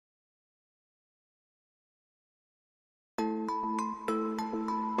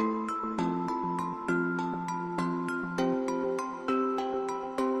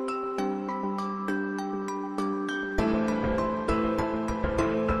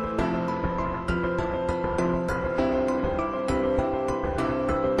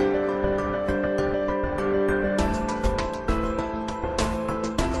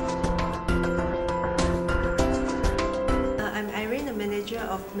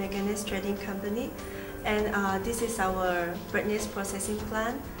Manganese Trading Company, and this is our bird nest processing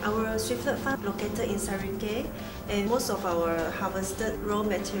plant. Our swiftlet farm located in Sarigay, and most of our harvested raw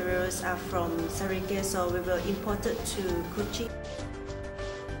materials are from Sarigay, so we will import it to Kuching.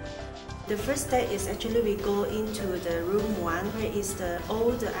 The first step is actually we go into the room 1, where is all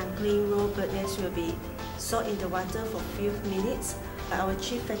the unclean raw bird nest will be soaked in the water for a few minutes. Our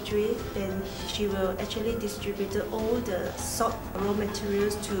chief factory, then she will actually distribute all the soaked raw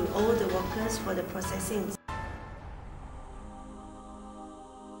materials to all the workers for the processing.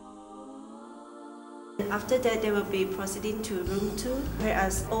 After that, they will be proceeding to room 2,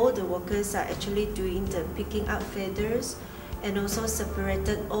 whereas all the workers are actually doing the picking up feathers and also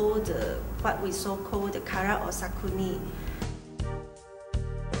separated all the what we so call the kara or sakuni.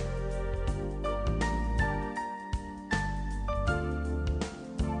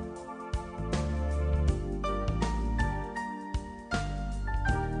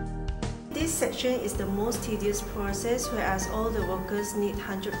 This section is the most tedious process, whereas all the workers need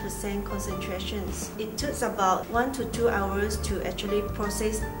 100% concentrations. It took about 1 to 2 hours to actually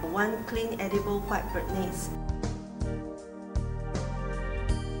process one clean edible white bird nest.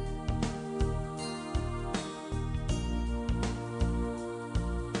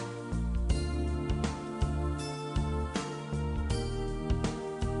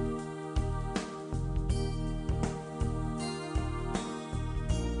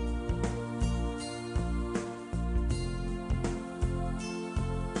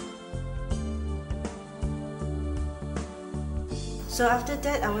 So after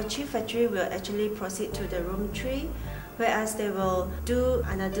that, our chief factory will actually proceed to the room 3, whereas they will do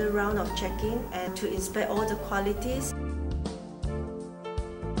another round of checking and to inspect all the qualities.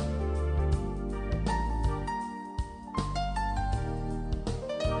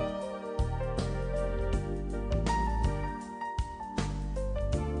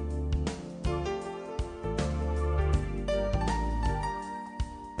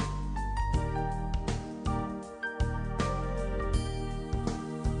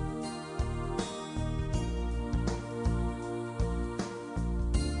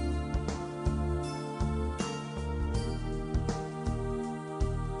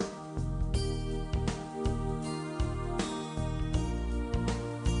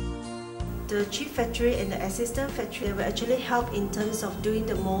 The chief factory and the assistant factory will actually help in terms of doing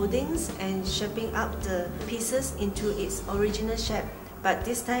the moldings and shaping up the pieces into its original shape, but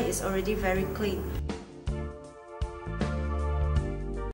this time it's already very clean.